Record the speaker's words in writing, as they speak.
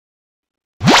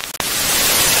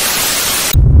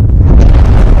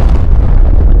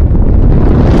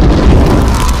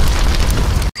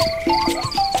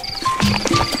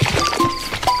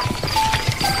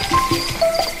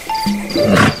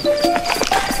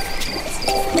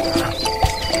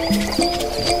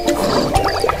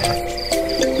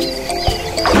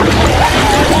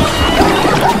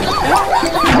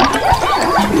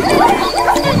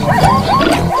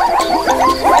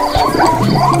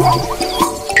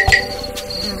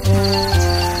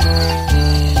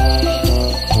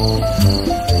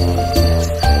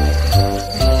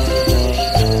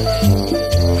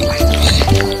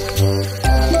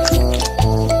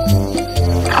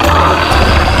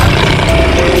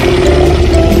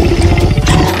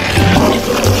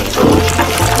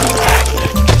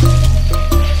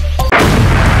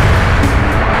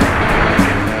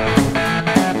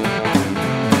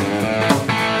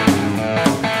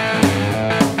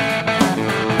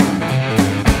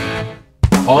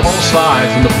Almost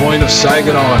live from the point of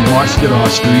Saginaw and Washtenaw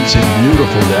Streets in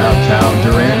beautiful downtown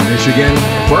Durant, Michigan,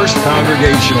 First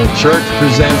Congregational Church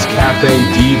presents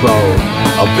CafeDevo,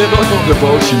 a biblical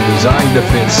devotion designed to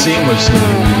fit seamlessly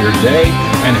into your day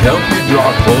and help you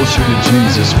draw closer to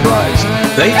Jesus Christ.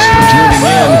 Thanks for tuning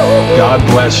in. God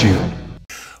bless you.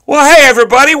 Well, hey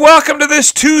everybody, welcome to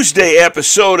this Tuesday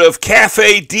episode of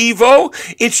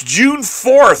CafeDevo. It's June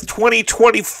 4th,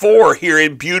 2024 here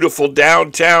in beautiful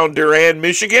downtown Durant,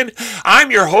 Michigan. I'm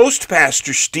your host,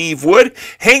 Pastor Steve Wood,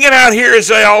 hanging out here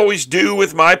as I always do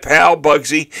with my pal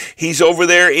Bugsy. He's over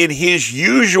there in his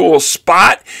usual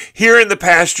spot here in the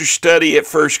pastor study at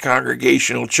First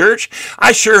Congregational Church.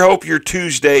 I sure hope your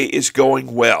Tuesday is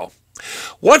going well.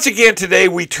 Once again today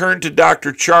we turn to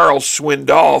Dr. Charles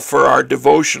Swindoll for our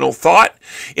devotional thought.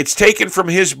 It's taken from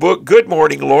his book, Good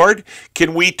Morning, Lord.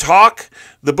 Can We Talk?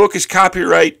 The book is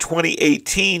copyright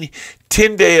 2018,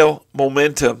 Tyndale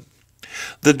Momentum.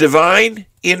 The Divine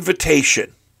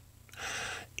Invitation.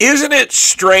 Isn't it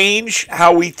strange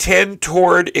how we tend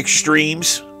toward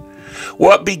extremes?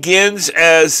 What begins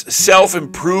as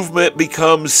self-improvement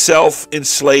becomes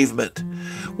self-enslavement.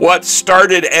 What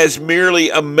started as merely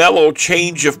a mellow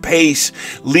change of pace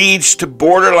leads to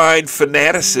borderline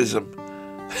fanaticism.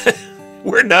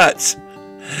 We're nuts.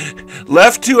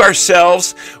 Left to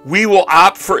ourselves, we will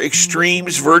opt for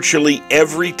extremes virtually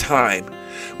every time,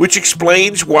 which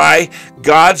explains why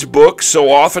God's book so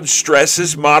often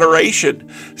stresses moderation,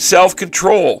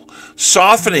 self-control,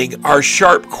 softening our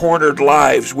sharp-cornered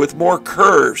lives with more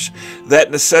curves that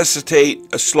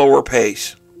necessitate a slower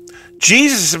pace.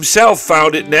 Jesus himself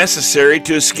found it necessary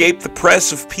to escape the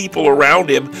press of people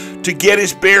around him to get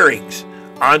his bearings.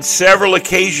 On several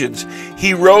occasions,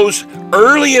 he rose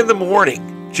early in the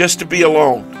morning just to be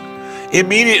alone.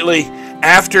 Immediately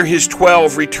after his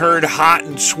 12 returned hot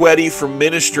and sweaty from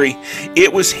ministry,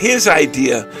 it was his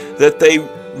idea that they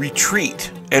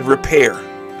retreat and repair.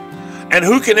 And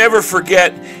who can ever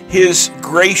forget his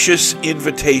gracious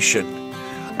invitation?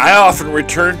 I often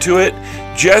return to it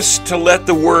just to let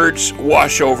the words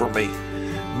wash over me.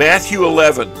 Matthew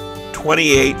 11,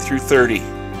 28 through 30.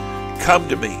 Come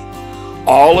to me,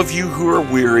 all of you who are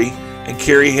weary and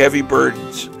carry heavy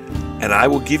burdens, and I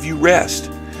will give you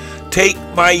rest. Take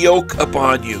my yoke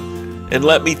upon you, and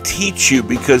let me teach you,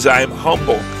 because I am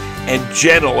humble and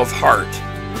gentle of heart.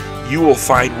 You will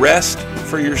find rest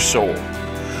for your soul.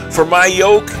 For my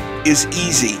yoke is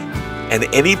easy, and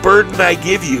any burden I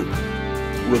give you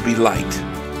will be light.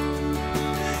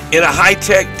 In a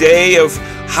high-tech day of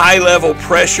high-level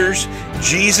pressures,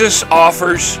 Jesus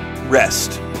offers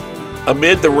rest.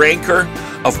 Amid the rancor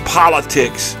of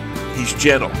politics, he's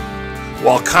gentle.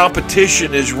 While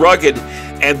competition is rugged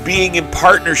and being in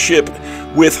partnership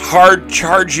with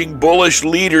hard-charging, bullish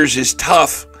leaders is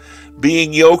tough,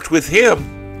 being yoked with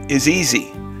him is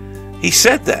easy. He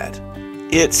said that.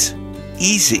 It's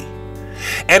easy.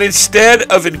 And instead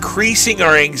of increasing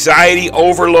our anxiety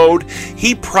overload,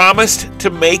 he promised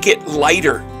to make it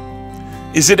lighter.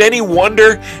 Is it any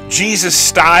wonder Jesus'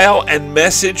 style and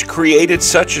message created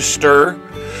such a stir?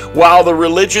 While the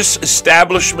religious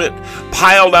establishment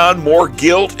piled on more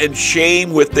guilt and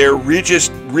shame with their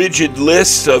rigid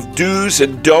lists of do's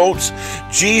and don'ts,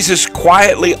 Jesus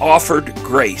quietly offered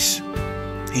grace.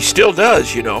 He still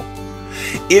does, you know.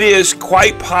 It is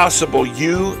quite possible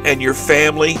you and your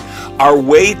family are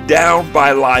weighed down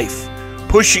by life,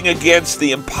 pushing against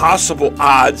the impossible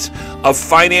odds of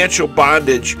financial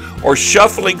bondage or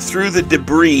shuffling through the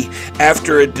debris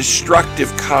after a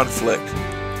destructive conflict.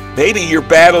 Maybe you're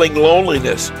battling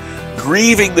loneliness,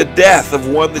 grieving the death of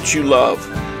one that you love,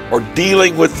 or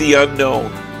dealing with the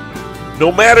unknown.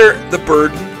 No matter the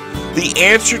burden, the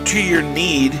answer to your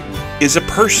need is a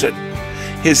person.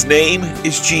 His name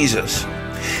is Jesus.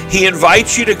 He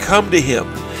invites you to come to him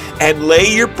and lay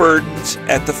your burdens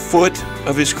at the foot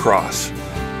of his cross.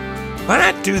 Why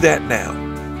not do that now?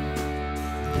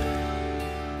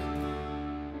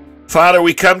 Father,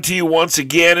 we come to you once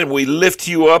again and we lift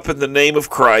you up in the name of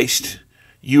Christ.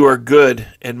 You are good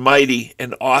and mighty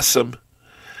and awesome.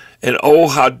 And oh,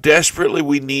 how desperately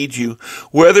we need you.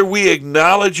 Whether we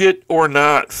acknowledge it or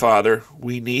not, Father,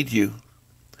 we need you.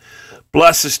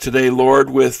 Bless us today,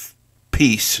 Lord, with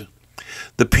peace.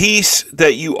 The peace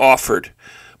that you offered.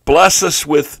 Bless us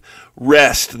with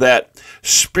rest, that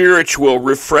spiritual,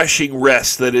 refreshing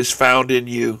rest that is found in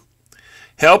you.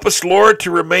 Help us, Lord,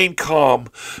 to remain calm,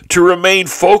 to remain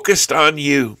focused on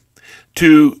you,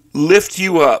 to lift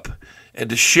you up, and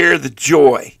to share the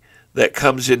joy that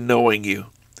comes in knowing you.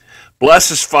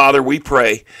 Bless us, Father, we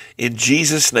pray, in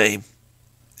Jesus' name.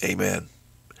 Amen.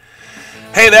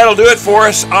 Hey, that'll do it for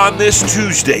us on this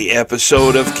Tuesday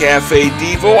episode of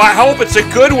CafeDevo. I hope it's a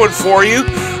good one for you.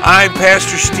 I'm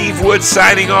Pastor Steve Wood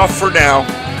signing off for now.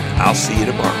 I'll see you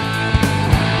tomorrow.